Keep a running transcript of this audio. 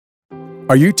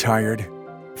Are you tired,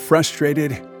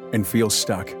 frustrated, and feel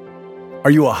stuck?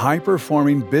 Are you a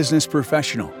high-performing business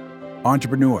professional,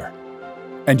 entrepreneur,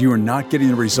 and you are not getting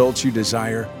the results you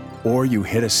desire, or you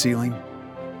hit a ceiling?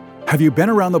 Have you been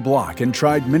around the block and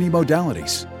tried many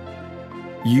modalities?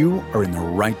 You are in the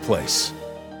right place.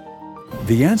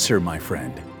 The answer, my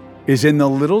friend, is in the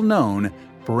little-known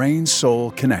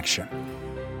Brain-Soul Connection.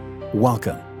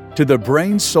 Welcome to the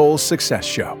Brain-Soul Success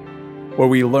Show, where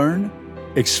we learn,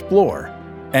 explore,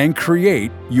 and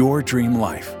create your dream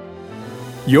life.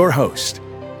 Your host,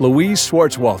 Louise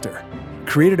Schwartzwalter,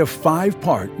 created a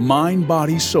 5-part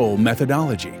mind-body-soul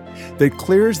methodology that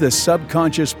clears the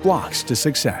subconscious blocks to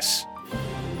success.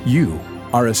 You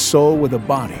are a soul with a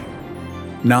body,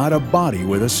 not a body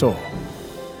with a soul.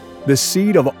 The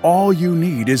seed of all you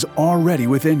need is already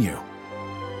within you.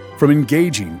 From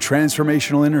engaging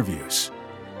transformational interviews,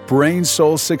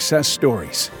 brain-soul success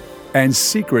stories, and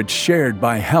secrets shared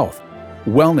by health,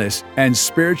 wellness, and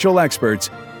spiritual experts,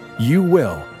 you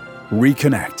will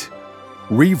reconnect,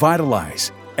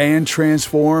 revitalize, and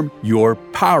transform your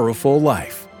powerful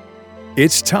life.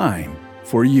 It's time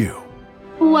for you.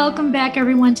 Welcome back,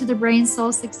 everyone, to the Brain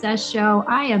Soul Success Show.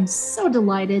 I am so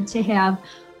delighted to have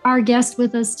our guest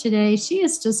with us today. She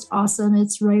is just awesome.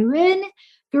 It's Raywin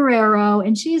Guerrero,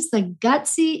 and she's the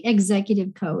Gutsy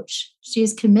Executive Coach.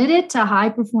 She's committed to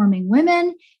high-performing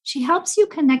women. She helps you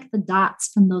connect the dots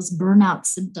from those burnout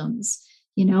symptoms,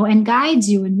 and guides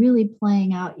you in really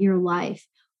playing out your life.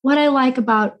 What I like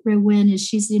about Raywin is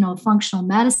she's, a functional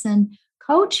medicine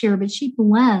coach here, but she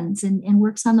blends and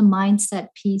works on the mindset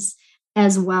piece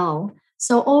as well.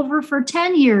 So for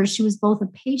 10 years, she was both a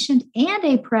patient and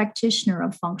a practitioner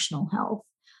of functional health.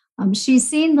 She's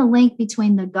seen the link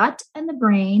between the gut and the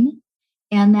brain,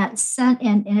 and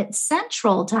it's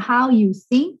central to how you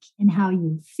think and how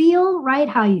you feel, right?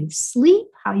 How you sleep,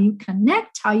 how you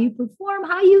connect, how you perform,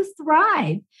 how you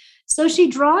thrive. So she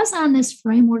draws on this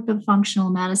framework of functional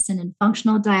medicine and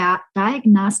functional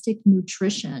diagnostic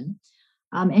nutrition.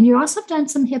 And you also have done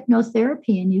some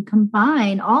hypnotherapy, and you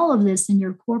combine all of this in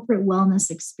your corporate wellness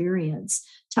experience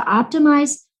to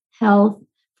optimize health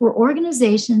for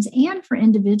organizations and for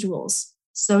individuals.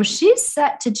 So she's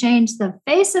set to change the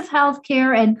face of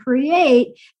healthcare and create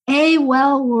a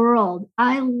well world.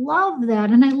 I love that.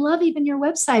 And I love even your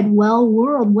website, Well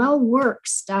World,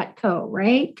 wellworks.co,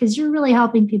 right? Because you're really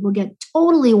helping people get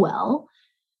totally well,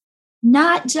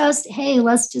 not just, hey,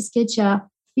 let's just get you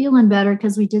feeling better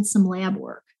because we did some lab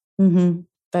work. Mm-hmm.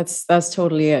 That's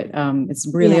totally it. It's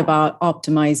really about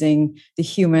optimizing the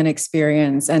human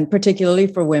experience, and particularly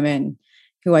for women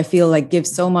who I feel like give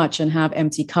so much and have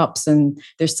empty cups, and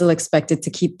they're still expected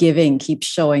to keep giving, keep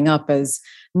showing up as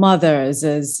mothers,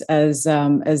 as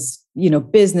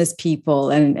business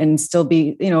people, and still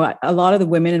be, a lot of the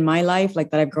women in my life, like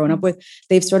that I've grown up with,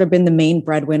 they've sort of been the main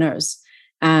breadwinners.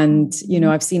 And,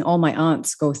 I've seen all my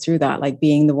aunts go through that, like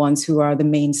being the ones who are the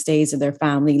mainstays of their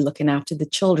family, looking after the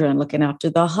children, looking after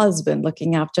the husband,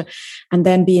 and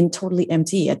then being totally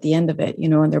empty at the end of it,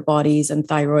 and their bodies and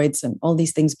thyroids and all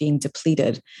these things being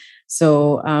depleted.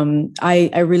 So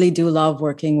I really do love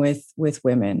working with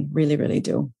women, really, really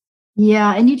do.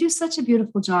 Yeah. And you do such a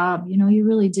beautiful job. You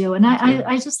really do. And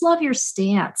I just love your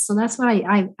stance. So that's what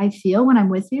I feel when I'm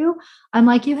with you. I'm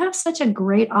like, you have such a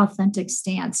great, authentic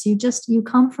stance. You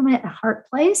come from a heart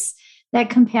place, that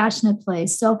compassionate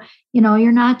place. So,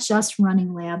 you're not just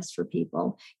running labs for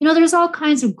people. There's all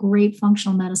kinds of great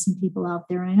functional medicine people out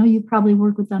there. And I know you probably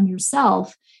work with them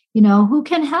yourself, who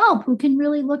can help, who can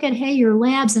really look at, hey, your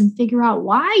labs and figure out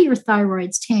why your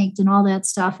thyroid's tanked and all that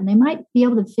stuff. And they might be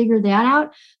able to figure that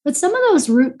out. But some of those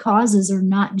root causes are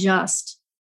not just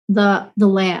the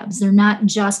labs. They're not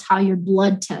just how your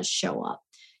blood tests show up.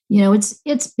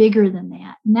 It's bigger than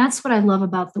that. And that's what I love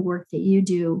about the work that you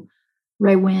do,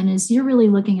 Raywin, is you're really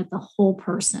looking at the whole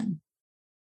person.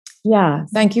 Yeah.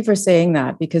 Thank you for saying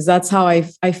that, because that's how I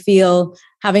feel,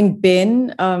 having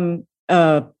been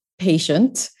a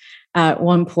patient at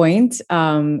one point,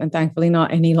 and thankfully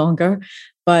not any longer.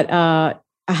 But I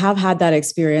have had that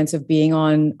experience of being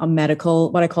on what I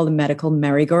call the medical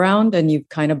merry-go-round, and you've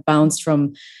kind of bounced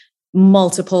from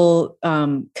multiple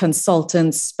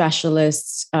consultants,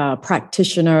 specialists,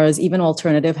 practitioners, even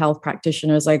alternative health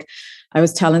practitioners. Like I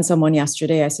was telling someone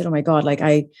yesterday, I said, oh my God, like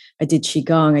I did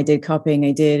Qigong, I did cupping,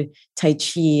 I did Tai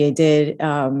Chi, I did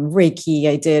Reiki,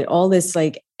 I did all this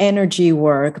like energy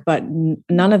work, but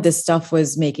none of this stuff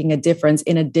was making a difference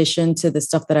in addition to the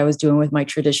stuff that I was doing with my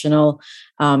traditional,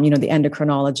 the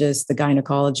endocrinologist, the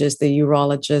gynecologist, the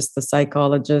urologist, the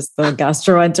psychologist, the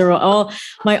gastroenterologist, all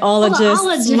my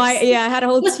ologists. I had a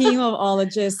whole team of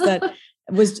ologists that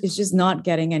it's just not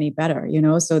getting any better,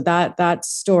 so that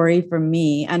story for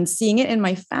me, and seeing it in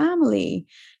my family,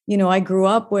 I grew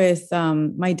up with,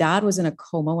 my dad was in a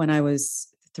coma when I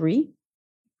was 3.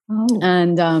 Oh.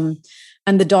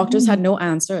 And the doctors had no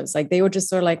answers. Like, they were just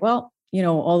sort of like, well,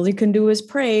 all you can do is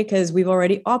pray because we've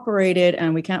already operated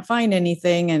and we can't find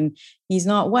anything, and he's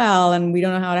not well and we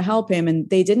don't know how to help him. And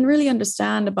they didn't really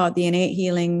understand about the innate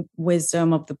healing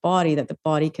wisdom of the body, that the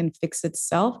body can fix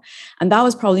itself. And that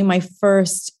was probably my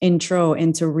first intro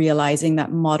into realizing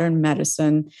that modern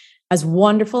medicine, as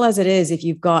wonderful as it is, if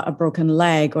you've got a broken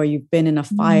leg or you've been in a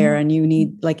fire and you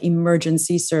need like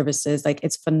emergency services, like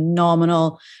it's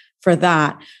phenomenal for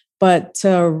that. But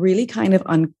to really kind of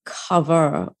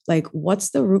uncover, like,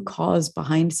 what's the root cause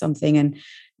behind something? And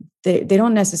they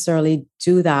don't necessarily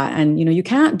do that. And, you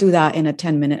can't do that in a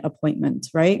 10-minute appointment,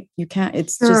 right? You can't,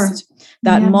 it's just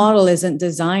that model isn't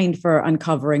designed for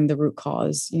uncovering the root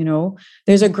cause.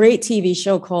 There's a great TV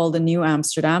show called The New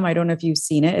Amsterdam. I don't know if you've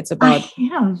seen it. It's about,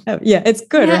 it's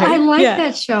good. Yeah, right? I like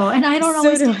that show. And I don't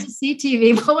always get to see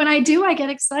TV, but when I do, I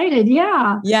get excited.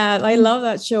 Yeah. Yeah. I love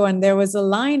that show. And there was a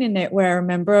line in it where,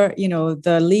 remember,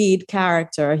 the lead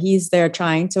character, he's there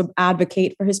trying to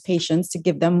advocate for his patients to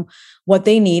give them what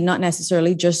they need, not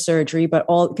necessarily just surgery, but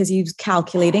all, because he's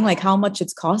calculating like how much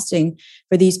it's costing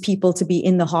for these people to be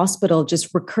in the hospital, just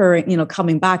recurring,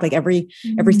 coming back like every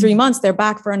 3 months, they're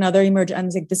back for another emergency. And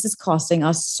it's like, this is costing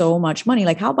us so much money.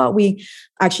 Like, how about we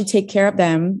actually take care of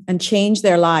them and change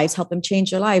their lives, help them change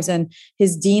their lives? And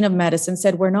his dean of medicine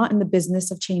said, we're not in the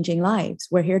business of changing lives.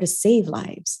 We're here to save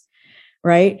lives.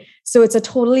 Right. So it's a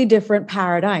totally different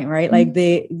paradigm, right? Like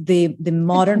the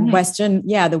modern Western,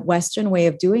 the Western way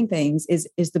of doing things is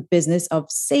the business of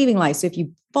saving lives. So if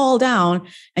you fall down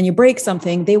and you break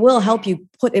something, they will help you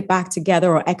put it back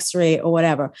together or x-ray or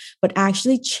whatever. But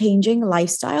actually changing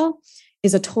lifestyle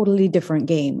is a totally different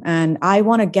game. And I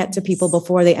want to get to people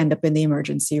before they end up in the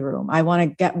emergency room. I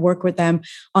want to work with them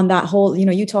on that whole,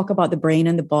 you talk about the brain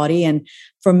and the body. And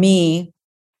for me,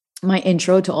 my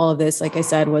intro to all of this, like I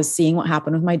said, was seeing what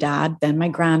happened with my dad, then my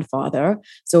grandfather.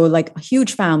 So like a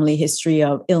huge family history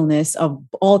of illness of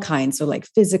all kinds. So like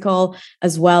physical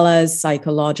as well as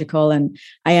psychological. And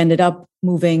I ended up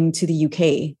moving to the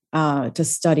UK to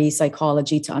study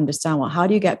psychology, to understand, well, how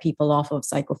do you get people off of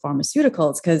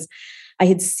psychopharmaceuticals? Because I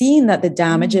had seen that the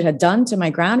damage it had done to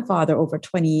my grandfather over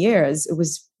 20 years, it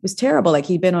was terrible. Like,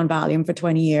 he'd been on Valium for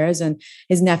 20 years and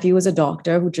his nephew was a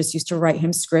doctor who just used to write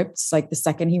him scripts. Like, the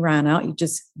second he ran out, he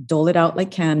just dole it out like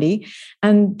candy.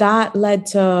 And that led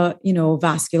to,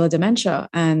 vascular dementia,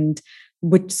 and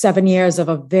with 7 years of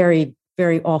a very,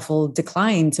 very awful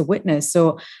decline to witness.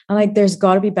 So I'm like, there's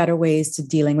got to be better ways to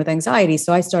dealing with anxiety.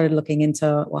 So I started looking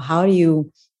into, well, how do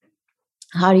you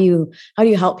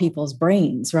help people's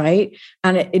brains, right?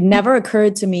 And it never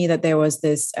occurred to me that there was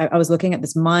this, I was looking at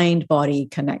this mind-body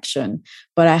connection,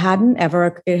 but it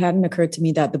hadn't occurred to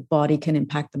me that the body can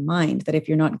impact the mind, that if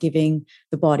you're not giving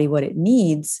the body what it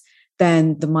needs,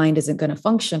 then the mind isn't going to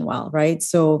function well, right?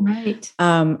 So,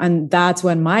 and that's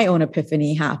when my own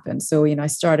epiphany happened. So, I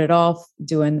started off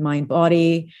doing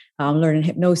mind-body, learning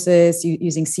hypnosis,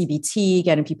 using CBT,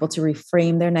 getting people to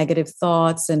reframe their negative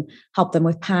thoughts and help them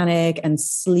with panic and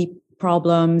sleep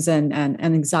problems and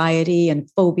anxiety and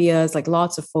phobias, like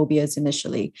lots of phobias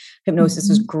initially. Hypnosis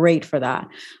was great for that.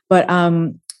 But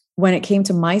when it came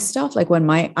to my stuff, like when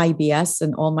my IBS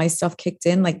and all my stuff kicked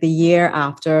in, like the year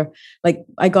after, like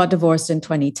I got divorced in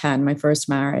 2010, my first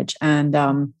marriage. And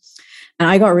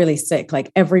I got really sick.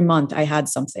 Like every month I had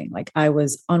something. Like I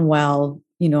was unwell,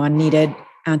 I needed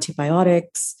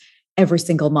antibiotics every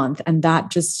single month. And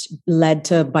that just led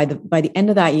to, by the end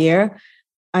of that year,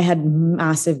 I had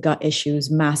massive gut issues,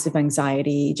 massive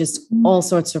anxiety, just all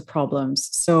sorts of problems.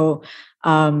 So,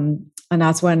 and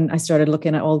that's when I started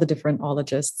looking at all the different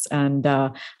ologists and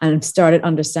started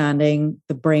understanding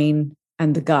the brain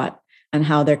and the gut and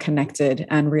how they're connected,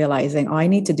 and realizing, I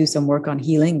need to do some work on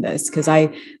healing this, because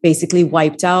I basically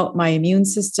wiped out my immune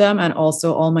system and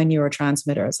also all my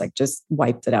neurotransmitters, like just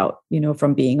wiped it out,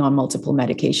 from being on multiple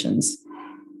medications.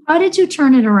 How did you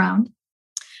turn it around?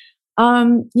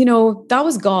 That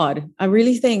was God. I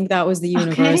really think that was the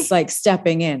universe, like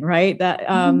stepping in, right? That,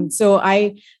 so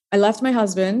I left my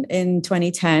husband in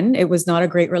 2010. It was not a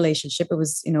great relationship. It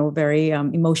was, very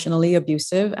emotionally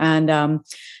abusive. And,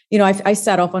 I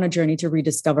set off on a journey to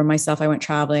rediscover myself. I went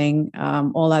traveling,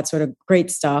 all that sort of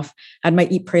great stuff. Had my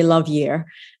Eat, Pray, Love year.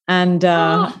 And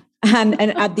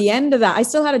at the end of that, I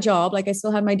still had a job. Like I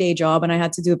still had my day job and I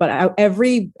had to do it. But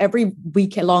every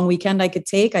long weekend I could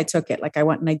take, I took it. Like I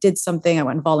went and I did something. I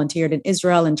went and volunteered in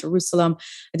Israel and Jerusalem.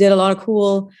 I did a lot of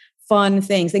cool, fun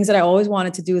things that I always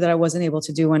wanted to do that I wasn't able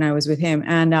to do when I was with him.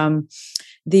 And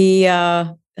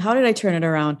how did I turn it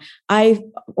around?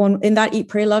 In that Eat,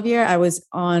 Pray, Love year, I was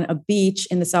on a beach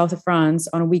in the south of France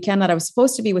on a weekend that I was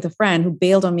supposed to be with a friend who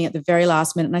bailed on me at the very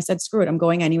last minute. And I said, screw it, I'm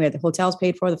going anyway. The hotel's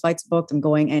paid for, the flight's booked, I'm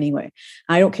going anyway.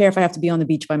 I don't care if I have to be on the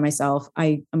beach by myself.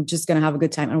 I'm just going to have a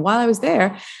good time. And while I was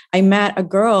there, I met a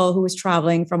girl who was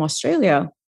traveling from Australia.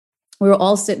 We were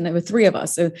all sitting there with three of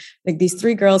us. So like these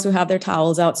three girls who have their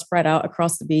towels out, spread out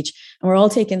across the beach. And we're all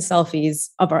taking selfies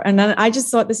of and then I just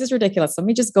thought, this is ridiculous. Let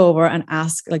me just go over and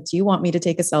ask, like, do you want me to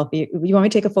take a selfie? You want me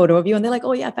to take a photo of you? And they're like,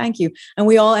 oh yeah, thank you. And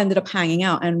we all ended up hanging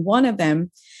out. And one of them,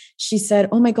 she said,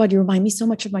 oh my God, you remind me so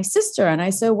much of my sister. And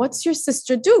I said, what's your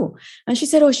sister do? And she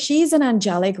said, oh, she's an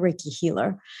angelic Reiki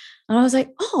healer. And I was like,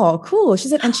 oh, cool. She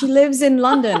said, and she lives in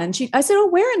London. And I said, oh,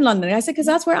 where in London? And I said, because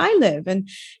that's where I live. And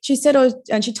she said, oh,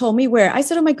 and she told me where. I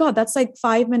said, oh my God, that's like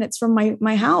 5 minutes from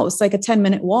my house, like a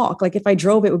 10-minute walk. Like if I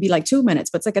drove, it would be like 2 minutes,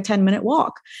 but it's like a 10-minute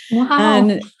walk. Wow.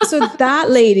 And so that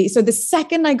lady, so the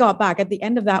second I got back at the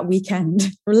end of that weekend,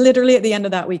 literally at the end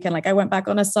of that weekend, like I went back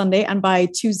on a Sunday and by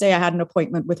Tuesday I had an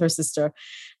appointment with her sister.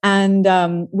 And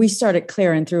we started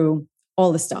clearing through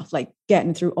all the stuff, like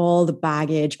getting through all the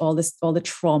baggage, all the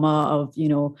trauma of,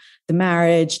 the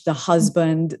marriage, the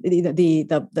husband,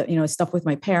 the stuff with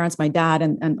my parents, my dad,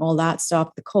 and all that stuff,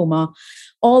 the coma,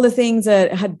 all the things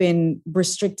that had been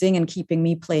restricting and keeping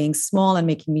me playing small and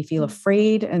making me feel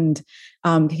afraid and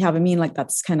having me in like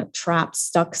that's kind of trapped,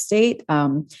 stuck state.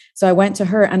 So I went to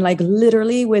her and like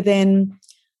literally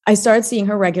I started seeing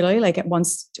her regularly, like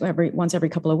once every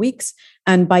couple of weeks.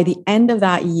 And by the end of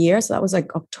that year, so that was like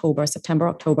September,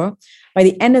 October. By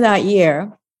the end of that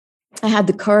year, I had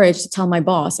the courage to tell my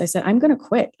boss, I said, I'm going to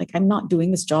quit. Like, I'm not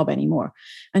doing this job anymore.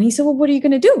 And he said, well, what are you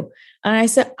going to do? And I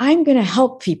said, I'm going to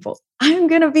help people. I'm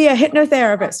going to be a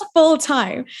hypnotherapist full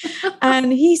time.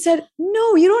 And he said,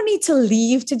 no, you don't need to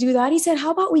leave to do that. He said,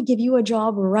 how about we give you a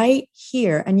job right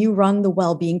here and you run the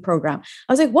well-being program?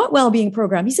 I was like, what well-being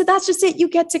program? He said, that's just it. You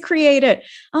get to create it.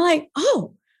 I'm like,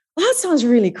 oh, well, that sounds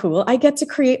really cool. I get to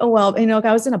create I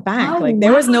was in a bank,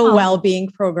 there was no well-being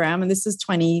program. And this is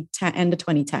end of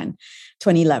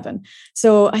 2011.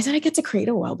 So I said, I get to create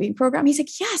a well-being program. He said,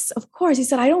 yes, of course. He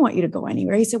said, I don't want you to go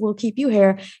anywhere. He said, we'll keep you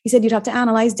here. He said, you'd have to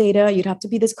analyze data. You'd have to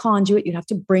be this conduit. You'd have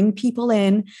to bring people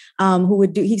in who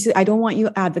would do, he said, I don't want you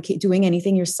doing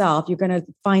anything yourself. You're going to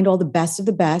find all the best of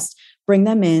the best, bring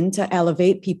them in to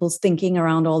elevate people's thinking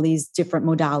around all these different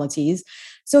modalities.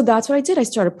 So that's what I did. I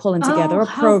started pulling together a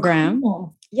program.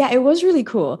 Cool. Yeah, it was really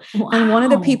cool. Wow. And one of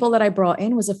the people that I brought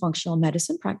in was a functional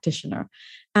medicine practitioner.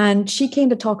 And she came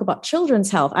to talk about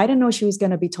children's health. I didn't know she was going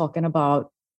to be talking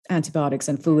about antibiotics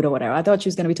and food or whatever. I thought she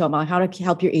was going to be talking about how to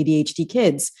help your ADHD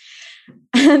kids.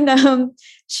 And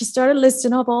she started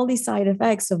listing off all these side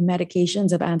effects of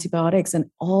medications, of antibiotics, and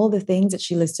all the things that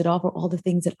she listed off were all the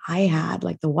things that I had,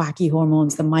 like the wacky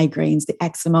hormones, the migraines, the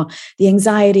eczema, the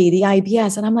anxiety, the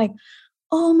IBS. And I'm like,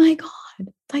 oh my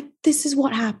God, like this is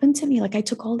what happened to me. Like I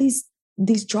took all these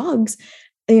drugs,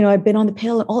 I've been on the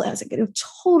pill and all that. I was like, it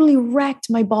totally wrecked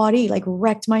my body, like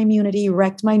wrecked my immunity,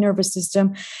 wrecked my nervous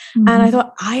system. Mm-hmm. And I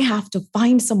thought I have to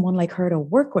find someone like her to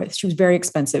work with. She was very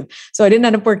expensive. So I didn't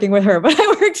end up working with her, but I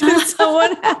worked with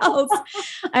someone else.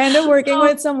 I ended up working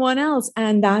with someone else.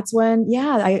 And that's when,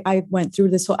 I went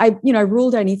through this whole, I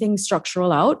ruled anything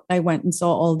structural out. I went and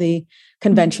saw all the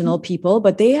conventional people,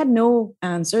 but they had no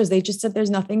answers. They just said, there's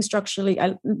nothing structurally.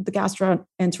 The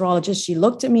gastroenterologist, she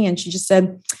looked at me and she just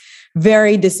said,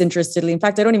 very disinterestedly. In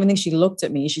fact, I don't even think she looked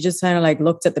at me. She just kind of like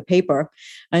looked at the paper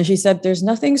and she said, there's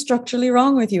nothing structurally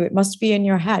wrong with you. It must be in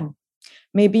your head.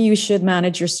 Maybe you should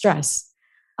manage your stress.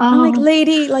 I'm like,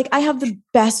 lady, like I have the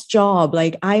best job.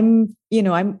 Like I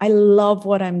love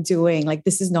what I'm doing. Like,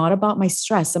 this is not about my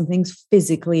stress. Something's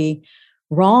physically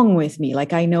wrong with me.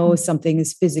 Like I know something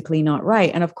is physically not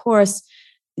right. And of course,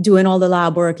 doing all the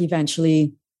lab work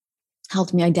eventually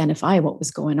helped me identify what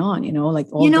was going on, like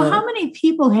all how many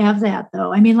people have that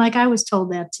though? I mean, like I was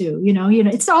told that too,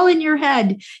 it's all in your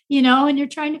head, and you're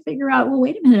trying to figure out, well,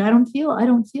 wait a minute, I don't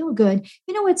feel good.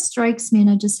 What strikes me, and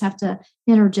I just have to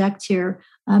interject here.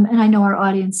 And I know our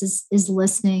audience is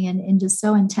listening and just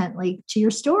so intently to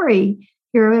your story,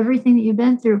 hear everything that you've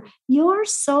been through. You're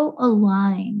so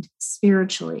aligned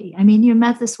spiritually. I mean, you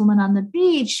met this woman on the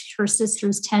beach. Her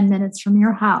sister's 10 minutes from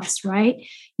your house, right?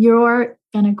 You're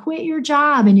going to quit your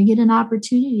job and you get an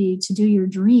opportunity to do your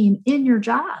dream in your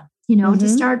job, to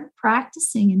start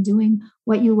practicing and doing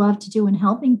what you love to do and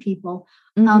helping people.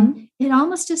 It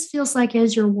almost just feels like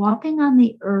as you're walking on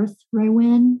the earth,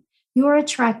 Raewyn, you're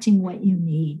attracting what you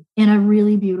need in a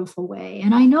really beautiful way.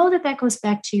 And I know that goes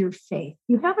back to your faith.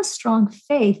 You have a strong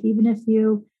faith, even if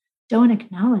you don't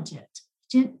acknowledge it.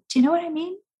 Do you know what I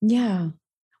mean? Yeah.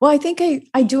 Well, I think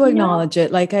I do acknowledge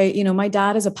it. Like my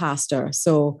dad is a pastor.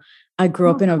 So I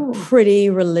grew up in a pretty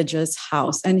religious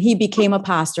house, and he became a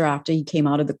pastor after he came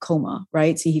out of the coma,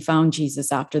 right? So he found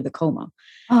Jesus after the coma.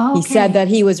 Oh, okay. He said that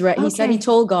he was ready. He said, he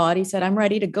told God, he said, I'm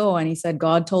ready to go. And he said,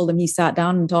 God told him, he sat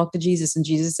down and talked to Jesus, and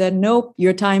Jesus said, nope,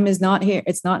 your time is not here.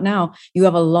 It's not now. You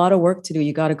have a lot of work to do.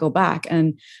 You got to go back.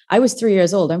 And I was 3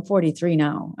 years old. I'm 43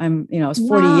 now. It was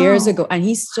 40 years ago, and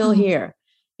he's still here.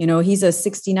 He's a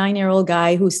 69-year-old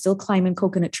guy who's still climbing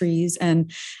coconut trees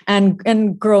and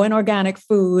growing organic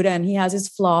food. And he has his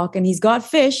flock, and he's got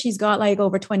fish. He's got like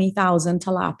over 20,000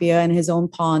 tilapia in his own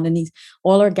pond, and he's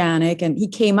all organic. And he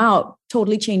came out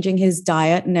totally changing his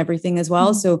diet and everything as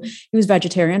well. So he was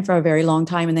vegetarian for a very long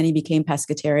time, and then he became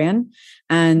pescatarian,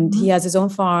 and he has his own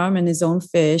farm and his own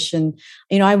fish. And,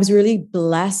 I was really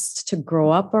blessed to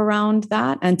grow up around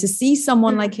that and to see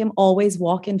someone like him always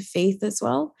walk in faith as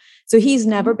well. So he's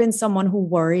never been someone who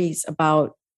worries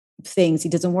about things. He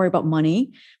doesn't worry about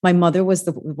money. My mother was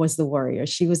the worrier.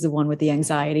 She was the one with the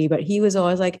anxiety, but he was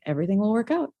always like, everything will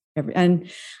work out.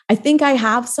 And I think I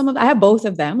have both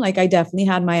of them. Like I definitely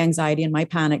had my anxiety and my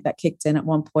panic that kicked in at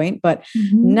one point, but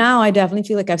now I definitely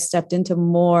feel like I've stepped into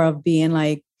more of being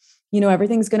like,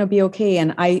 everything's going to be okay.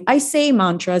 And I say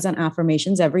mantras and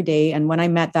affirmations every day. And when I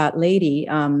met that lady,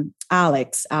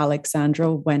 Alexandra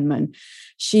Wenman,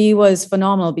 she was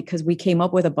phenomenal, because we came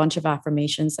up with a bunch of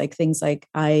affirmations, like things like,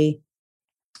 I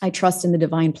trust in the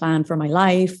divine plan for my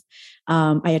life.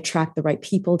 I attract the right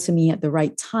people to me at the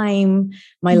right time.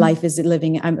 My life is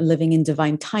I'm living in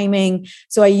divine timing.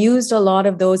 So I used a lot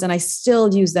of those, and I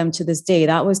still use them to this day.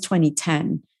 That was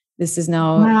 2010. This is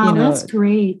now, wow, that's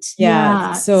great.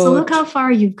 Yeah. So look how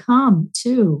far you've come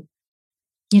too,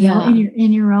 on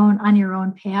your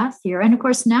own path here. And of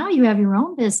course, now you have your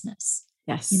own business.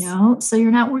 Yes. So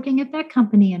you're not working at that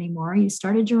company anymore. You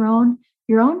started your own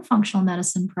functional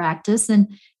medicine practice, and,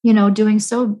 doing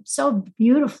so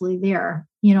beautifully there,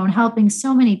 and helping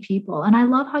so many people. And I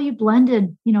love how you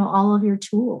blended, all of your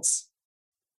tools.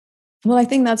 Well, I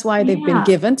think that's why they've been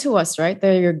given to us, right?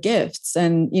 They're your gifts.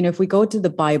 And, if we go to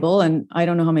the Bible, and I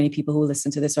don't know how many people who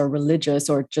listen to this are religious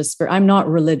or I'm not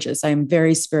religious. I'm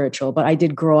very spiritual, but I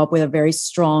did grow up with a very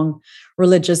strong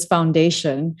religious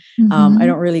foundation. I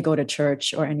don't really go to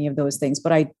church or any of those things,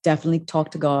 but I definitely talk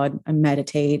to God. I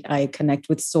meditate. I connect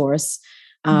with Source.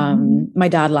 My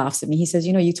dad laughs at me. He says,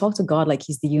 you talk to God like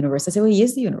he's the universe. I said, well, he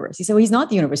is the universe. He said, well, he's not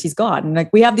the universe. He's God. And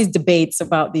like, we have these debates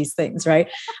about these things, right?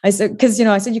 I said, because,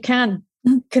 I said, you can't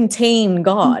contain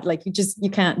God. Like you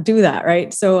can't do that.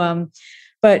 Right. So,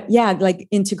 but yeah, like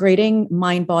integrating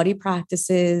mind body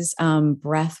practices,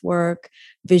 breath work,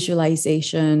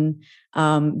 visualization.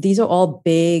 These are all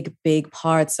big, big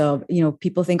parts of,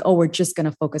 people think, oh, we're just going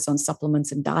to focus on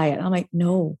supplements and diet. I'm like,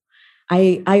 no.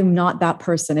 I'm not that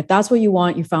person. If that's what you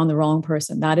want, you found the wrong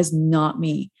person. That is not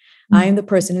me. I am the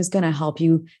person who's going to help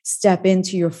you step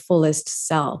into your fullest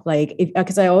self. Like,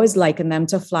 because I always liken them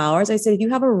to flowers. I say, if you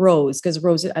have a rose, because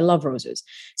roses, I love roses.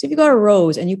 So if you got a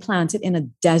rose and you plant it in a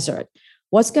desert,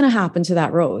 what's going to happen to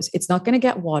that rose? It's not going to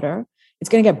get water. It's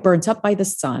going to get burnt up by the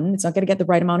sun. It's not going to get the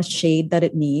right amount of shade that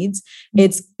it needs.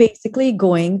 It's basically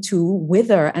going to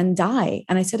wither and die.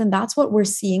 And I said, and that's what we're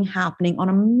seeing happening on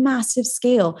a massive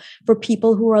scale for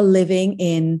people who are living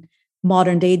in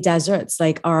modern day deserts.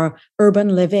 Like our urban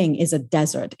living is a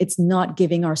desert. It's not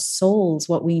giving our souls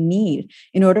what we need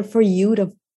in order for you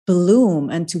to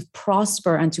bloom and to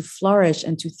prosper and to flourish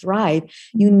and to thrive.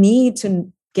 You need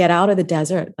to get out of the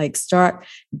desert, like start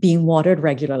being watered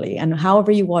regularly. And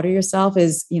however you water yourself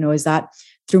is that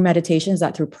through meditation? Is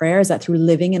that through prayer? Is that through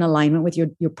living in alignment with your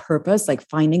purpose, like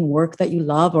finding work that you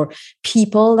love or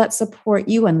people that support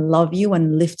you and love you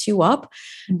and lift you up?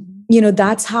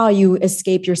 That's how you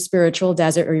escape your spiritual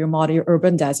desert or your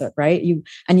urban desert, right? You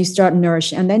start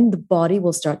nourishing, and then the body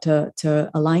will start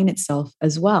to align itself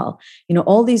as well.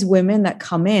 All these women that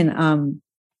come in,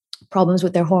 problems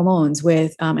with their hormones,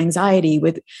 with anxiety,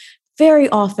 with very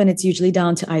often it's usually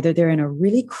down to either they're in a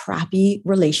really crappy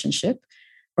relationship,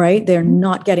 right? They're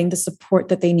not getting the support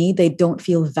that they need. They don't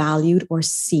feel valued or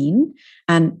seen.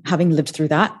 And having lived through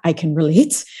that, I can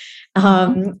relate.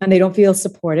 And they don't feel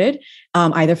supported,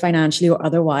 either financially or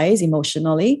otherwise,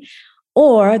 emotionally.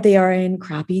 or they are in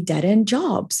crappy dead-end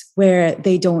jobs where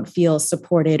they don't feel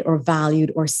supported or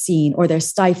valued or seen, or they're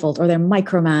stifled or they're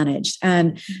micromanaged.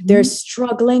 And they're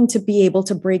struggling to be able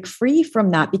to break free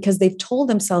from that because they've told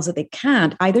themselves that they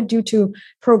can't, either due to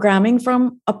programming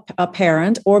from a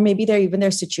parent, or maybe they're even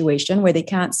their situation where they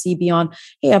can't see beyond,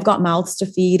 hey, I've got mouths to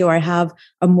feed, or I have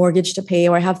a mortgage to pay,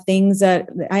 or I have things that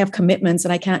I have commitments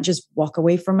and I can't just walk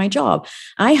away from my job.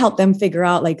 I help them figure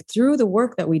out, like, through the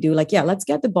work that we do, like, yeah, let's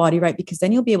get the body right, because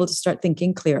then you'll be able to start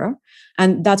thinking clearer.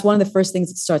 And that's one of the first things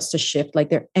that starts to shift, like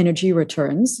their energy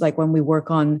returns. Like when we work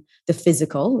on the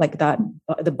physical, like that,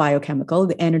 the biochemical,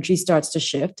 the energy starts to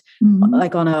shift,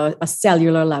 like on a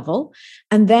cellular level.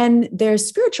 And then their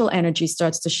spiritual energy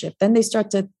starts to shift. Then they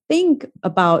start to think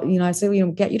about, I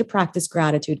say, get you to practice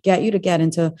gratitude, get you to get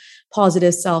into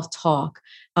positive self-talk,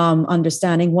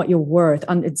 understanding what you're worth,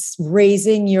 it's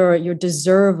raising your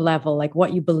deserve level, like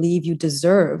what you believe you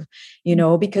deserve,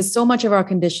 because so much of our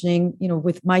conditioning,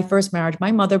 with my first marriage,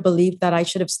 my mother believed that I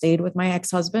should have stayed with my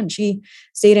ex-husband. She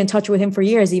stayed in touch with him for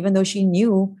years, even though she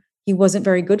knew he wasn't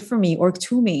very good for me or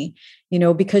to me,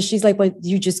 because she's like, well,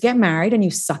 you just get married and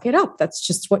you suck it up. That's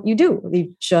just what you do.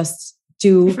 You just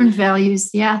do different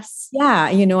values. Yes. Yeah.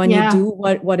 You do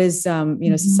what is,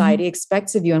 society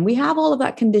expects of you. And we have all of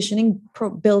that conditioning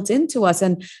built into us.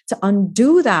 And to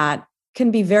undo that can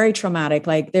be very traumatic.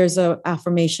 Like there's a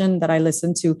affirmation that I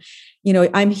listen to,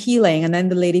 I'm healing. And then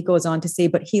the lady goes on to say,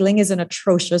 but healing is an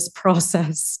atrocious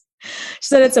process. She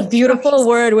said it's a beautiful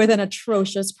word with an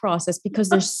atrocious process, because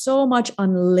there's so much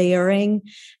unlayering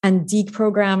and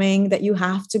deprogramming that you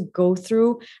have to go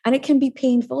through, and it can be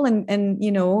painful and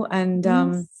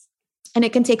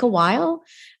it can take a while.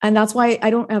 And that's why I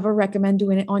don't ever recommend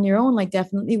doing it on your own. Like,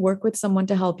 definitely work with someone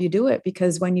to help you do it,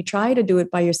 because when you try to do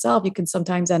it by yourself, you can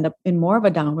sometimes end up in more of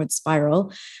a downward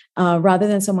spiral, rather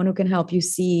than someone who can help you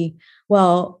see,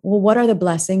 well, what are the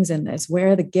blessings in this?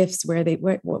 Where are the gifts?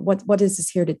 What is this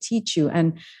here to teach you?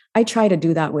 And I try to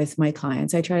do that with my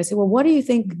clients. I try to say, well, what do you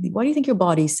think your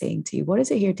body's saying to you? What is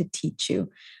it here to teach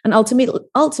you? And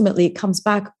ultimately it comes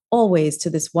back always to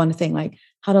this one thing, like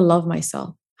how to love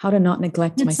myself, how to not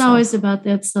neglect myself. It's always about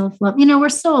that self-love. We're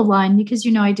so aligned because,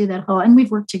 I do that whole, and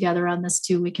we've worked together on this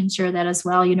too. We can share that as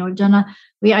well. We've done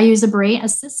I use a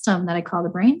system that I call the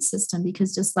brain system,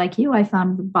 because just like you, I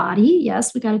found the body.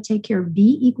 Yes, we got to take care of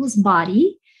B equals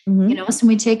body. So when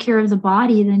we take care of the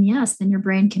body, then your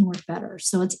brain can work better.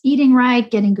 So it's eating right,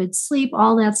 getting good sleep,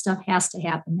 all that stuff has to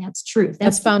happen. That's truth.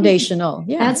 That's foundational.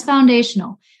 Yeah. That's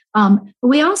foundational. But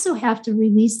we also have to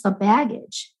release the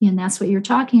baggage. And that's what you're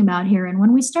talking about here. And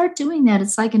when we start doing that,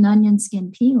 it's like an onion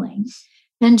skin peeling.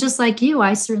 And just like you,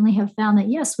 I certainly have found that,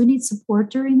 yes, we need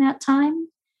support during that time.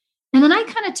 And then I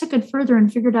kind of took it further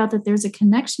and figured out that there's a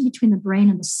connection between the brain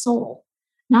and the soul,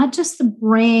 not just the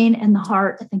brain and the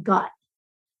heart and the gut.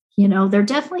 There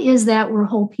definitely is that. We're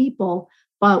whole people.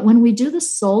 But when we do the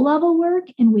soul level work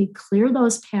and we clear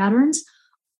those patterns,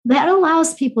 that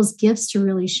allows people's gifts to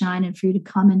really shine and for you to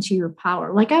come into your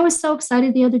power. Like, I was so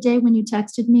excited the other day when you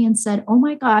texted me and said, oh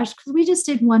my gosh, because we just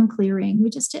did one clearing.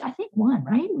 We just did, I think, one,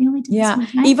 right? We only did this one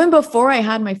time. Even before I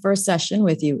had my first session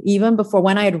with you, even before,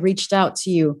 when I had reached out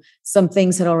to you, some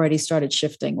things had already started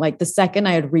shifting. Like the second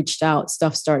I had reached out,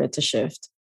 stuff started to shift.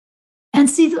 And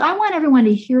see, I want everyone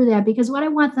to hear that, because what I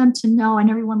want them to know, and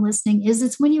everyone listening, is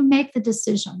it's when you make the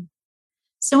decision.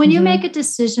 So when you make a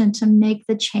decision to make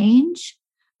the change,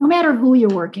 no matter who you're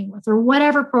working with or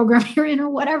whatever program you're in or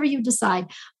whatever you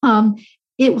decide,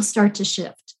 it will start to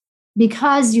shift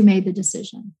because you made the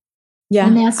decision. Yeah,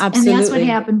 absolutely. And that's what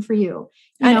happened for you.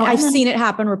 I've seen it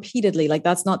happen repeatedly. Like,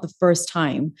 that's not the first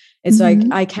time. It's like,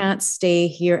 I can't stay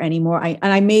here anymore.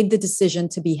 I made the decision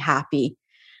to be happy.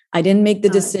 I didn't make the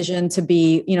decision to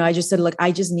be, I just said, look,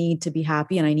 I just need to be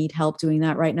happy, and I need help doing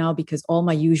that right now because all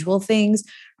my usual things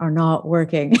are not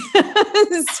working.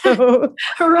 So,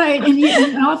 right.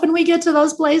 And often we get to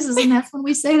those places, and that's when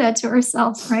we say that to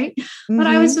ourselves, right? But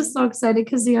I was just so excited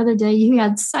because the other day you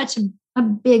had such a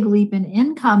big leap in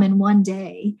income in one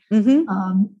day.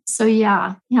 So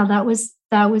that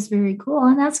was very cool.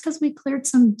 And that's because we cleared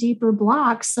some deeper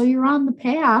blocks. So you're on the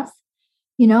path,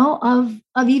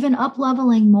 of even up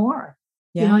leveling more.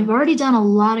 Yeah. You've already done a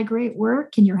lot of great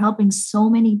work, and you're helping so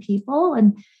many people.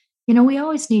 And, we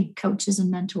always need coaches and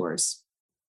mentors.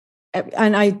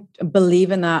 and I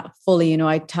believe in that fully.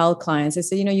 I tell clients, I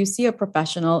say, you see a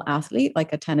professional athlete,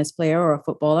 like a tennis player or a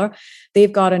footballer,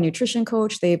 they've got a nutrition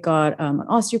coach, they've got an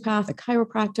osteopath, a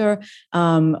chiropractor,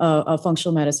 a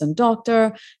functional medicine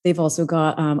doctor. They've also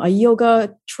got a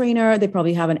yoga trainer. They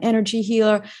probably have an energy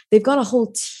healer. They've got a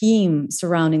whole team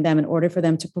surrounding them in order for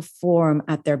them to perform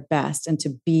at their best and to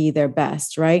be their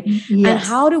best, right? Yes. And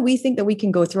how do we think that we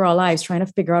can go through our lives trying to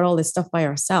figure out all this stuff by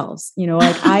ourselves?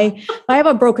 Like if I have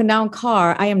a broken down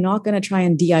car, I am not going to try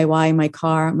and DIY my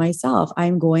car myself.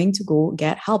 I'm going to go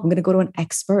get help. I'm going to go to an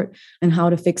expert in how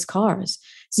to fix cars.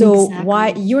 So why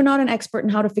you're not an expert in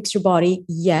how to fix your body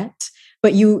yet,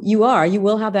 but you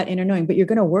will have that inner knowing, but you're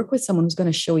going to work with someone who's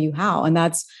going to show you how. And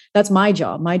that's my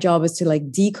job. My job is to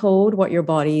like decode what your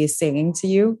body is saying to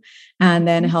you and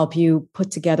then help you put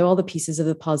together all the pieces of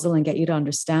the puzzle and get you to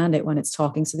understand it when it's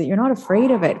talking so that you're not afraid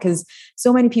of it. Because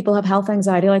so many people have health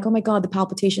anxiety, like, oh my God, the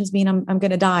palpitations mean I'm going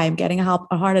to die. I'm getting a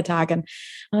heart attack. And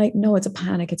I'm like, no, it's a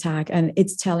panic attack. And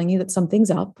it's telling you that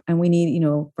something's up and we need,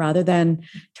 rather than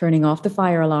turning off the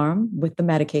fire alarm with the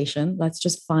medication, let's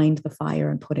just find the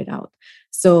fire and put it out.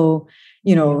 So,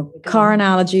 car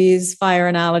analogies, fire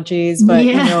analogies, but,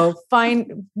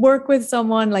 work with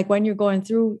someone like when you're going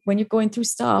through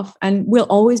stuff, and we'll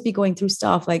always be going through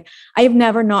stuff. Like I have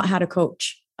never not had a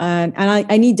coach and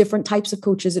I need different types of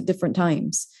coaches at different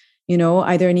times.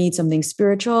 Either I need something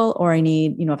spiritual or I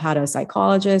need, I've had a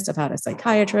psychologist, I've had a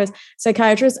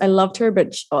psychiatrist. I loved her,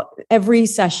 but every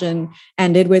session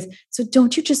ended with, so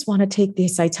don't you just want to take the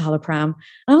citalopram? And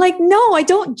I'm like, no, I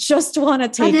don't just want to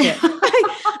take it.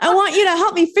 I want you to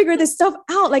help me figure this stuff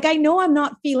out. Like, I know I'm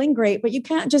not feeling great, but you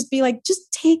can't just be like,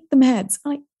 just take the meds.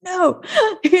 I'm like, no.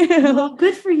 Well,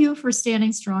 good for you for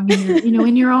standing strong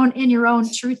in your own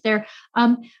truth there.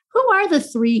 Who are the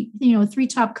three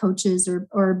top coaches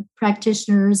or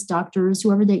practitioners, doctors,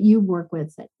 whoever that you work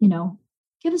with that,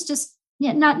 give us just,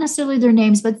 not necessarily their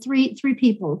names, but three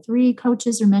people, three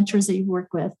coaches or mentors that you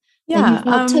work with.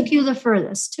 Yeah. Took you the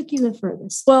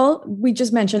furthest. Well, we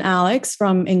just mentioned Alex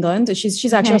from England.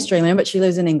 She's actually Australian, but she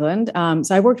lives in England.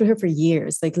 So I worked with her for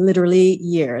years, like literally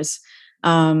years.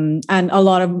 And a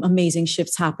lot of amazing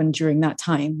shifts happened during that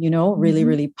time, really,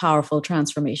 really powerful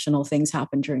transformational things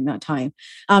happened during that time.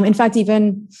 In fact,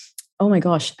 even, oh my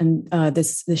gosh. And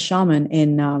this shaman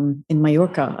in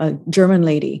Mallorca, a German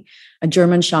lady, a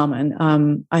German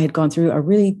shaman. I had gone through a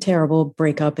really terrible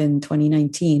breakup in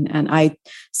 2019. And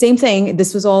same thing,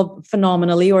 this was all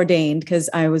phenomenally ordained because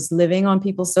I was living on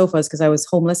people's sofas because I was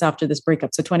homeless after this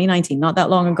breakup. So 2019, not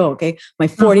that long ago. Okay. My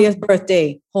 40th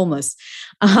birthday, homeless.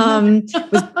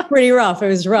 It was pretty rough. It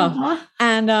was rough.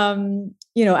 And,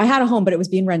 I had a home, but it was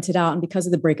being rented out. And because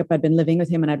of the breakup, I'd been living with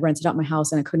him and I'd rented out my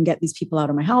house and I couldn't get these people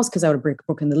out of my house because I would have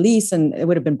broken the lease and it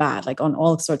would have been bad, like on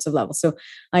all sorts of levels. So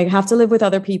I have to live with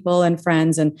other people and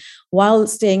friends. And while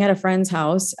staying at a friend's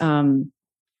house,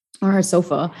 or her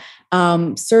sofa,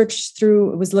 I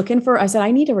said,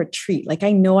 I need a retreat. Like,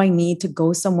 I know I need to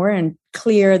go somewhere and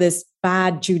clear this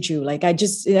bad juju. Like, I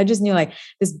just knew like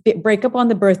this breakup on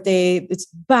the birthday, it's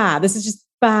bad. This is just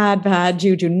bad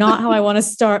juju, not how I want to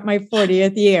start my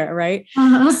 40th year. Right.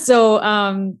 So,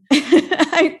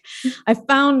 I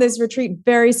found this retreat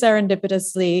very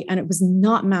serendipitously and it was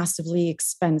not massively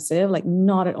expensive, like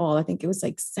not at all. I think it was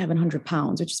like 700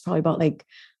 pounds, which is probably about like,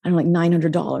 I don't know, like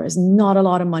 $900, not a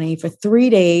lot of money for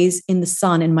 3 days in the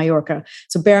sun in Mallorca.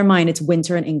 So bear in mind, it's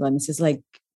winter in England. This is like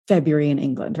February in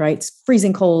England, right? It's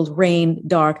freezing cold, rain,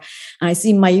 dark. And I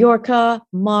see Mallorca,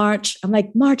 March. I'm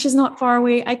like, March is not far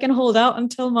away. I can hold out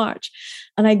until March.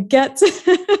 And I get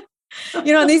to,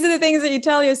 these are the things that you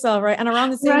tell yourself, right? And around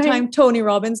the same time, Tony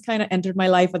Robbins kind of entered my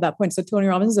life at that point. So Tony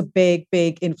Robbins is a big,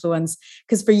 big influence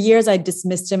because for years I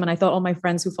dismissed him and I thought all my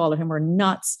friends who followed him were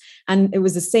nuts. And it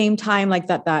was the same time like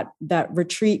that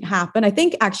retreat happened. I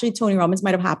think actually Tony Robbins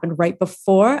might have happened right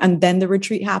before and then the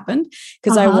retreat happened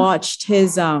because I watched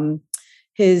his I'm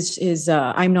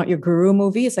Not Your Guru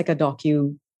movie. It's like a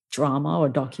drama or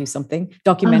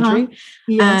documentary.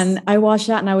 Yes. And I watched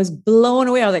that and I was blown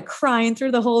away. I was like crying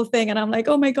through the whole thing. And I'm like,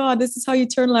 oh my God, this is how you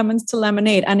turn lemons to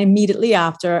lemonade. And immediately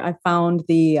after I found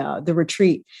the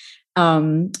retreat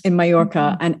in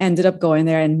Mallorca and ended up going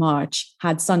there in March,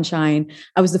 had sunshine.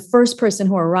 I was the first person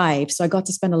who arrived. So I got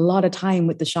to spend a lot of time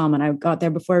with the shaman. I got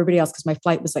there before everybody else because my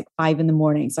flight was like 5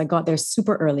 a.m. So I got there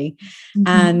super early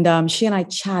and she and I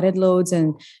chatted loads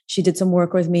and she did some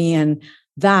work with me. And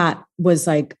that was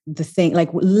like the thing, like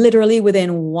literally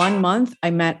within 1 month,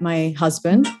 I met my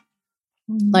husband,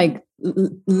 like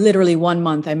literally 1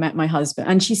 month, I met my husband.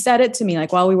 And she said it to me,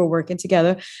 like while we were working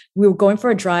together, we were going for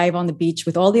a drive on the beach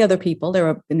with all the other people. There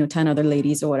were, 10 other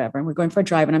ladies or whatever. And we're going for a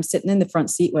drive and I'm sitting in the front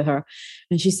seat with her.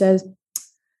 And she says,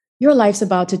 your life's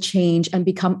about to change and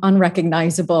become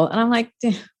unrecognizable. And I'm like,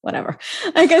 whatever.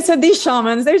 Like I said, these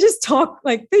shamans, they just talk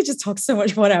so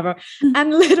much, whatever. And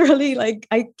literally, like,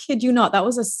 I kid you not, that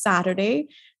was a Saturday.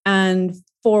 And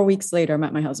 4 weeks later, I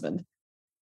met my husband.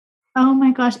 Oh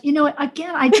my gosh.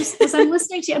 Again, as I'm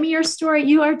listening to you, I mean, your story,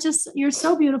 you're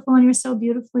so beautiful and you're so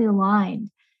beautifully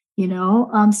aligned,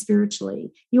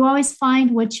 spiritually. You always find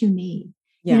what you need.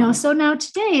 Yeah. So now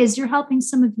today, as you're helping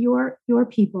some of your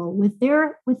people with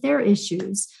their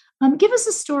issues, give us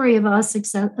a story of a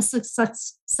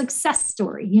success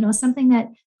story, something that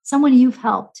someone you've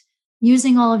helped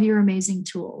using all of your amazing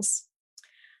tools.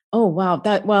 Oh,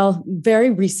 wow.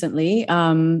 Very recently,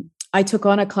 I took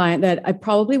on a client that I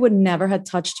probably would never have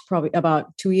touched probably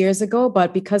about 2 years ago,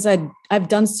 but because I've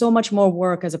done so much more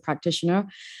work as a practitioner,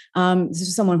 this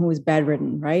is someone who was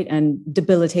bedridden, right? And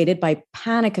debilitated by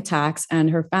panic attacks. And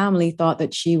her family thought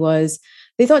that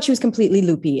they thought she was completely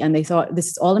loopy and they thought this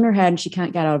is all in her head and she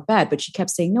can't get out of bed. But she kept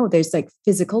saying, no, there's like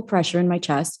physical pressure in my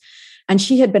chest. And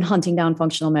she had been hunting down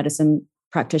functional medicine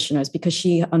practitioners because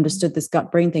she understood this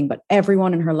gut brain thing, but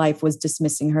everyone in her life was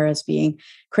dismissing her as being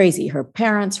crazy. Her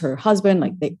parents, her husband,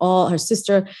 her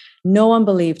sister, no one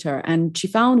believed her. And she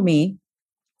found me.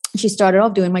 She started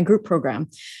off doing my group program.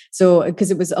 So, because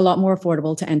it was a lot more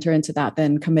affordable to enter into that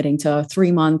than committing to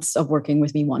 3 months of working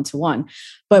with me one-to-one.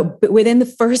 But within the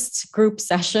first group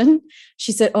session,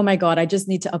 she said, oh my God, I just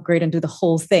need to upgrade and do the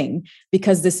whole thing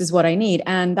because this is what I need.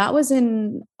 And that was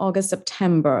in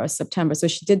September. So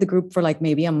she did the group for like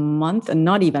maybe a month and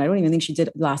I don't even think she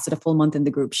lasted a full month in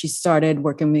the group. She started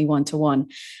working with me one-to-one.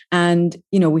 And,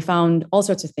 we found all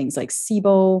sorts of things like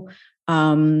SIBO,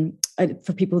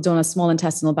 for people who don't have small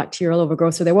intestinal bacterial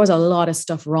overgrowth. So there was a lot of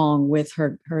stuff wrong with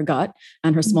her gut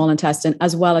and her small intestine,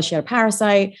 as well as she had a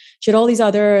parasite. She had all these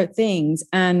other things.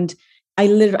 And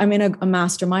I'm in a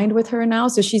mastermind with her now.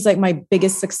 So she's like my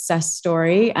biggest success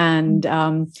story. And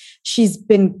she's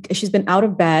been out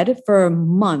of bed for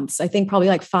months. I think probably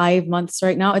like 5 months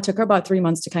right now. It took her about 3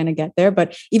 months to kind of get there.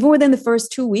 But even within the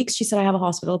first 2 weeks, she said, I have a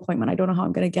hospital appointment. I don't know how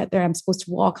I'm going to get there. I'm supposed to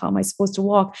walk. How am I supposed to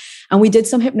walk? And we did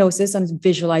some hypnosis and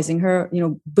visualizing her,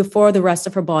 before the rest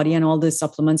of her body and all the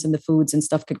supplements and the foods and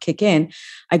stuff could kick in.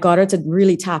 I got her to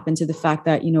really tap into the fact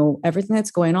that, everything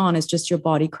that's going on is just your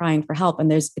body crying for help.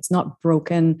 And it's not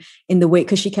broken in the way,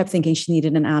 because she kept thinking she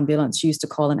needed an ambulance. She used to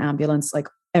call an ambulance like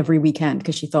every weekend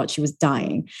because she thought she was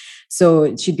dying.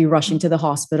 So she'd be rushing to the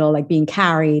hospital, like being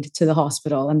carried to the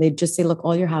hospital. And they'd just say, look,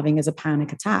 all you're having is a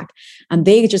panic attack. And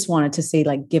they just wanted to say,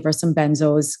 like, give her some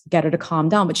benzos, get her to calm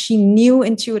down. But she knew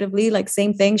intuitively, like,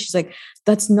 same thing. She's like,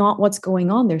 that's not what's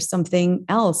going on. There's something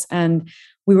else. And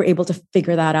we were able to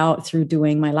figure that out through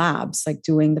doing my labs, like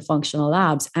doing the functional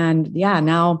labs. And yeah,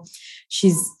 now she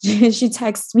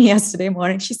texted me yesterday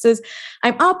morning. She says,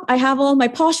 I'm up, I have all my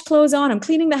posh clothes on, I'm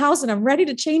cleaning the house and I'm ready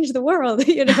to change the world,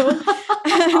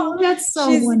 Oh, that's so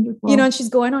wonderful. And she's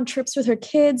going on trips with her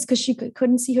kids because she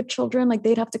couldn't see her children. Like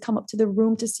they'd have to come up to the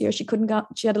room to see her. She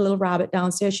had a little rabbit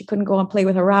downstairs. She couldn't go and play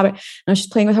with her rabbit. Now she's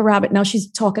playing with her rabbit. Now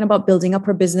she's talking about building up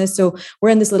her business. So we're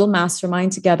in this little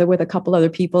mastermind together with a couple other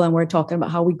people. And we're talking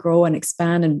about how we grow and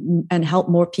expand and help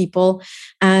more people.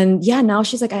 And yeah, now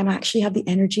she's like, I actually have the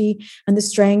energy and the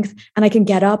strength and I can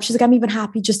get up. She's like, I'm even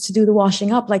happy just to do the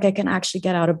washing up. Like I can actually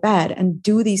get out of bed and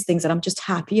do these things and I'm just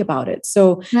happy about it.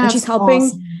 So, and she's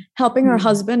helping her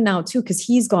husband now too, because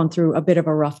he's gone through a bit of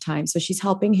a rough time. So she's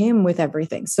helping him with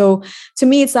everything. So to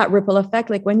me, it's that ripple effect.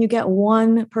 Like when you get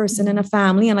one person in a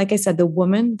family, and like I said, the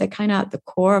woman, they're kind of at the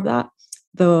core of that,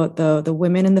 the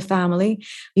women in the family,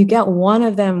 you get one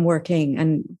of them working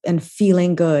and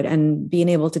feeling good and being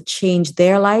able to change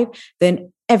their life,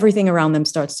 then everything around them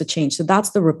starts to change. So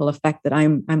that's the ripple effect that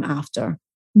I'm after.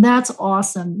 That's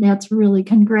awesome. That's really,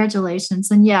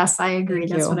 congratulations. And yes, I agree.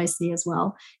 That's what I see as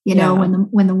well. You know,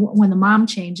 when the mom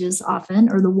changes often,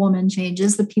 or the woman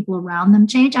changes, the people around them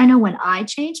change. I know when I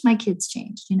changed, my kids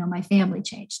changed, my family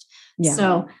changed. Yeah.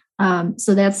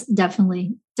 So that's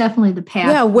definitely the path.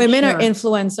 Yeah. Women are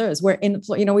influencers.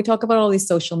 We talk about all these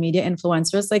social media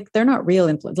influencers. Like they're not real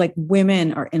influencers. Like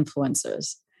women are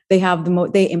influencers. They have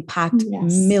they impact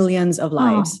millions of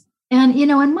lives. And,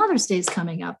 and Mother's Day is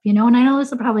coming up, and I know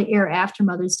this will probably air after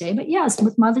Mother's Day, but yes,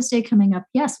 with Mother's Day coming up,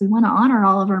 yes, we want to honor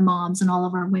all of our moms and all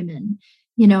of our women,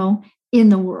 in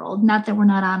the world. Not that we're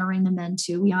not honoring the men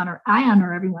too. I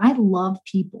honor everyone. I love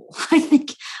people. I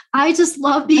think I just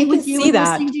love being with you and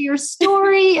listening to your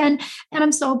story. And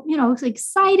I'm so,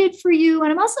 excited for you.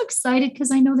 And I'm also excited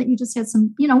because I know that you just had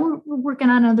some, we're working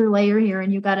on another layer here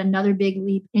and you got another big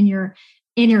leap in your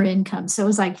income. So it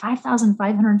was like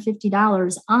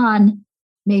 $5,550 on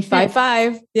May 5th.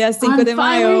 5-5. Yes, Cinco de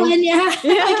Mayo. Yeah.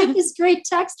 I get this great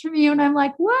text from you and I'm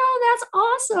like, wow, that's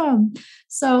awesome.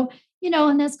 So,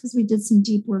 and that's because we did some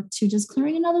deep work too, just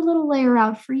clearing another little layer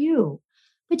out for you.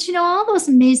 But, all those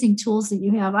amazing tools that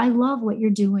you have, I love what you're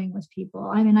doing with people.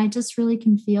 I mean, I just really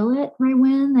can feel it,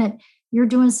 Raewyn, that you're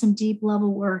doing some deep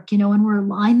level work, and we're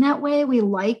aligned that way. We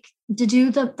like to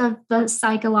do the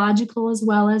psychological as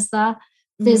well as the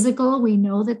physical. We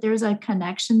know that there's a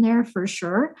connection there for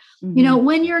sure.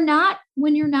 When you're not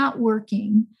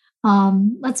working,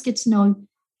 let's get to know,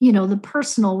 the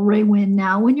personal Raewyn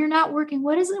now. When you're not working,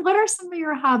 what are some of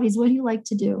your hobbies? What do you like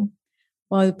to do?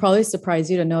 Well, it probably surprised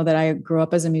you to know that I grew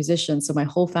up as a musician. So my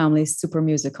whole family is super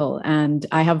musical, and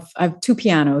I have 2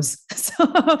 pianos. So,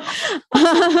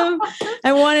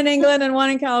 and one in England and one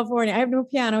in California. I have no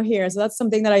piano here. So that's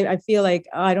something that I feel like,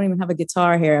 I don't even have a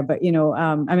guitar here, but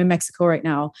I'm in Mexico right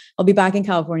now. I'll be back in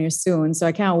California soon. So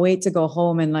I can't wait to go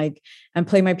home and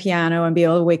play my piano and be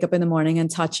able to wake up in the morning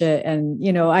and touch it. And,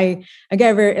 I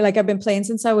get I've been playing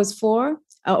since I was 4.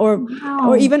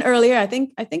 Or even earlier. I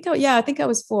think I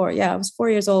was 4. Yeah, I was 4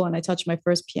 years old when I touched my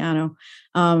first piano.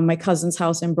 My cousin's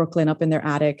house in Brooklyn, up in their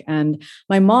attic. And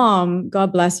my mom,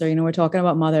 God bless her, we're talking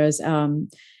about mothers.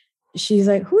 She's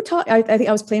like, who taught? I think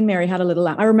I was playing Mary Had a Little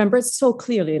Lamb. I remember it so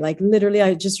clearly, literally.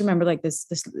 I just remember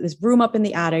this room up in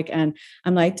the attic, and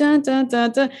I'm like, dun, dun,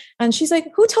 dun, dun. And she's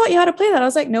like, who taught you how to play that? I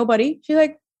was like, nobody. She's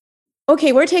like,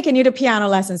 okay, we're taking you to piano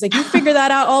lessons. You figure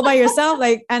that out all by yourself.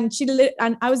 And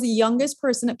I was the youngest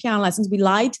person at piano lessons. We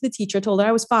lied to the teacher, told her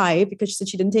I was 5 because she said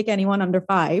she didn't take anyone under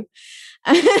 5,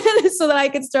 so that I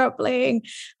could start playing.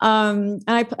 And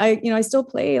I still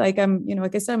play. I'm,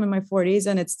 like I said, I'm in my 40s,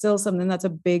 and it's still something that's a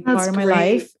big part of my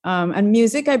life. And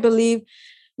music, I believe,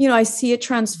 I see it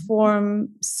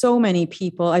transform so many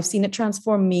people. I've seen it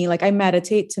transform me. I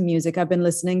meditate to music. I've been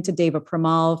listening to Deva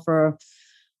Premal for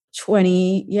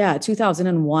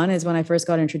 2001 is when I first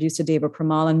got introduced to Deva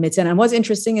Premal and Miten. And what's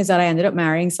interesting is that I ended up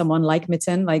marrying someone like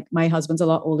Miten. My husband's a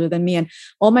lot older than me, and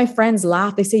all my friends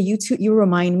laugh. They say, you two, you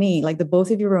remind me, the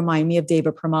both of you remind me of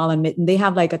Deva Premal and Miten. They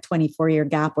have a 24-year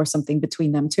gap or something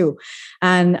between them too.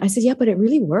 And I said, yeah, but it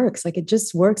really works. It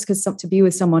just works because to be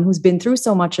with someone who's been through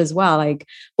so much as well.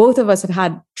 Both of us have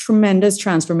had tremendous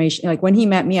transformation. When he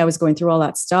met me, I was going through all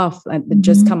that stuff and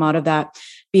just come out of that,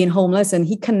 being homeless, and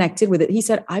he connected with it. He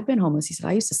said, I've been homeless. He said,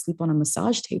 I used to sleep on a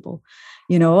massage table,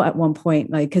 at one point,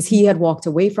 because he had walked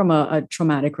away from a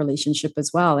traumatic relationship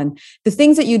as well. And the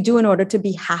things that you do in order to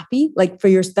be happy,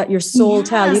 that your soul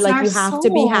tell you, you have to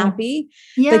be happy.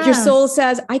 Yes. Your soul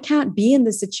says, I can't be in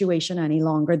this situation any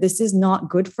longer. This is not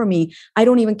good for me. I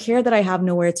don't even care that I have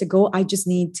nowhere to go. I just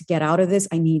need to get out of this.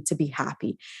 I need to be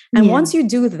happy. And once you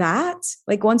do that,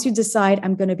 once you decide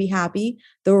I'm going to be happy,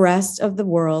 the rest of the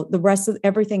world, the rest of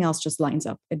everything else just lines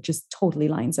up. It just totally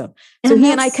lines up. So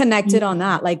he and I connected on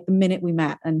that, the minute we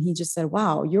met, and he just said,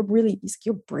 wow, you're brave.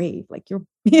 That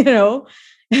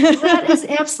is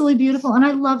absolutely beautiful. And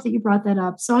I love that you brought that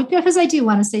up. So, because I do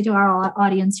want to say to our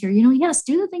audience here, yes,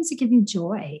 do the things that give you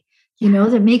joy,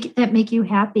 that make you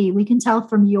happy. We can tell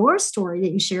from your story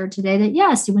that you shared today that,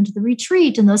 yes, you went to the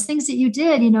retreat and those things that you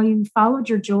did, you followed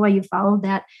your joy, you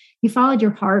followed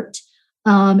your heart.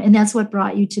 And that's what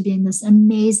brought you to being this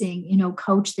amazing,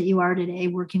 coach that you are today,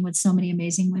 working with so many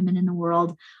amazing women in the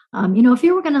world. If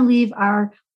you were going to leave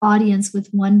our audience with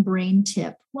one brain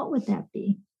tip, what would that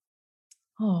be?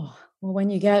 Oh, well, when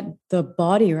you get the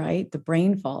body right, the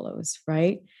brain follows,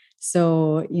 right?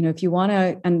 So, if you want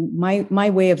to, and my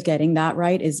way of getting that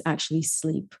right is actually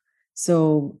sleep.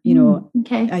 So,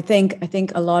 okay. I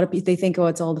think a lot of people, they think, oh,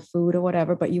 it's all the food or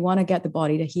whatever, but you want to get the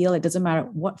body to heal. It doesn't matter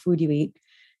what food you eat.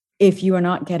 If you are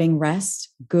not getting rest,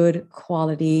 good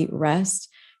quality rest,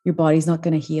 your body's not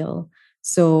going to heal.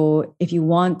 So if you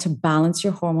want to balance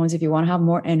your hormones, if you want to have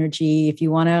more energy, if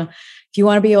you want to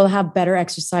be able to have better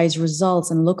exercise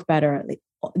results and look better,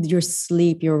 your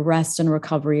sleep, your rest and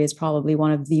recovery is probably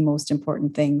one of the most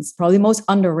important things, probably the most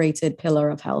underrated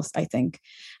pillar of health, I think.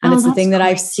 And it's the thing that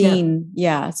I've seen.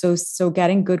 Yeah. So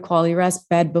getting good quality rest,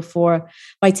 bed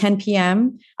by 10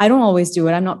 p.m. I don't always do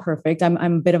it. I'm not perfect. I'm a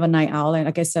bit of a night owl. And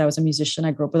like I said, I was a musician. I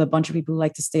grew up with a bunch of people who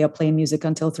like to stay up playing music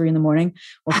until 3 a.m.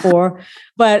 or 4.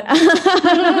 But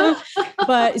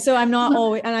so I'm not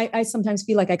always, and I sometimes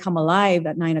feel like I come alive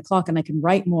at 9 o'clock and I can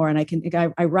write more, and I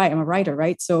write, I'm a writer,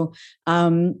 right? So,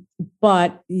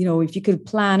 But, if you could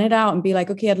plan it out and be like,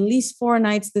 okay, at least 4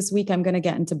 nights this week, I'm going to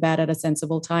get into bed at a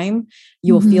sensible time.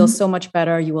 You will feel so much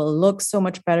better. You will look so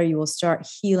much better. You will start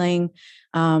healing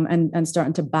and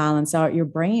starting to balance out your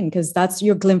brain, because that's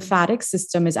your glymphatic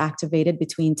system is activated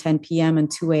between 10 p.m.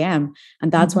 and 2 a.m.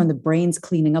 And that's when the brain's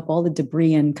cleaning up all the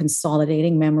debris and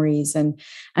consolidating memories. And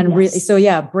really, so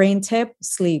yeah, brain tip,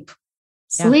 sleep.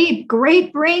 Sleep.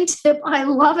 Great brain tip. I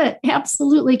love it.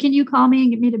 Absolutely. Can you call me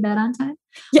and get me to bed on time?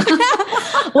 Yeah.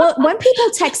 Well, when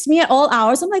people text me at all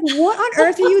hours, I'm like, what on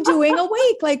earth are you doing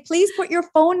awake? Like, please put your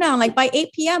phone down. Like by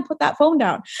 8 p.m., put that phone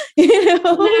down.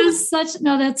 That's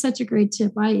such a great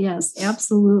tip. Yes,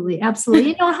 absolutely.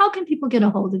 Absolutely. How can people get a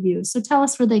hold of you? So tell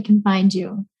us where they can find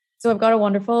you. So I've got a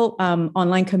wonderful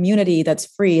online community that's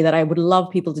free that I would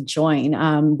love people to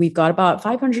join. We've got about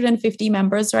 550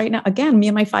 members right now. Again, me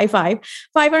and my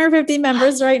 550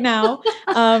 members right now.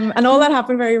 And all that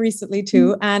happened very recently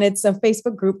too. And it's a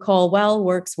Facebook group called Well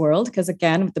Works World, because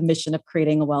again, with the mission of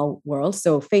creating a well world.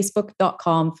 So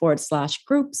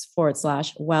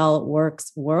facebook.com/groups/Well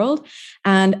Works World.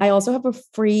 And I also have a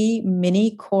free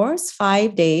mini course,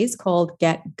 5 days, called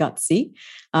Get Gutsy,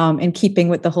 in keeping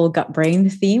with the whole gut brain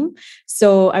theme.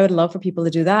 So I would love for people to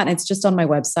do that. And it's just on my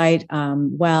website,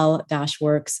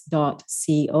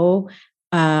 well-works.co.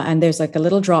 And there's like a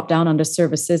little drop down under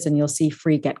services, and you'll see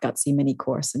free Get Gutsy mini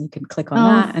course. And you can click on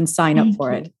that and sign up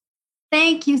for it.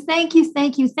 Thank you. Thank you.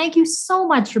 Thank you. Thank you so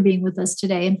much for being with us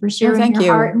today and for sharing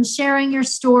your heart and sharing your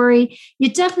story. You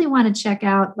definitely want to check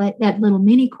out that little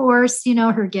mini course,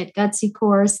 her Get Gutsy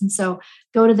course. And so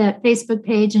go to that Facebook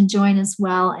page and join as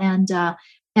well.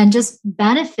 And just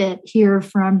benefit here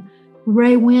from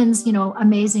Rae Wynn's,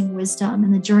 amazing wisdom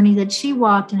and the journey that she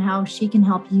walked and how she can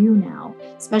help you now,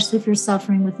 especially if you're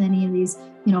suffering with any of these,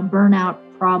 burnout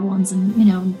problems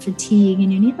and, fatigue,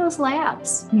 and you need those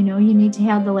labs. You need to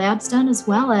have the labs done as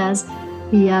well as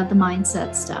the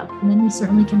mindset stuff. And then you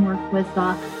certainly can work with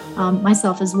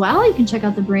myself as well. You can check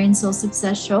out the Brain Soul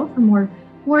Success Show for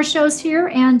more shows here,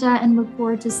 and look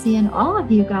forward to seeing all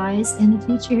of you guys in the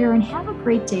future here. And have a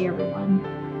great day, everyone.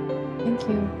 Thank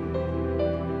you.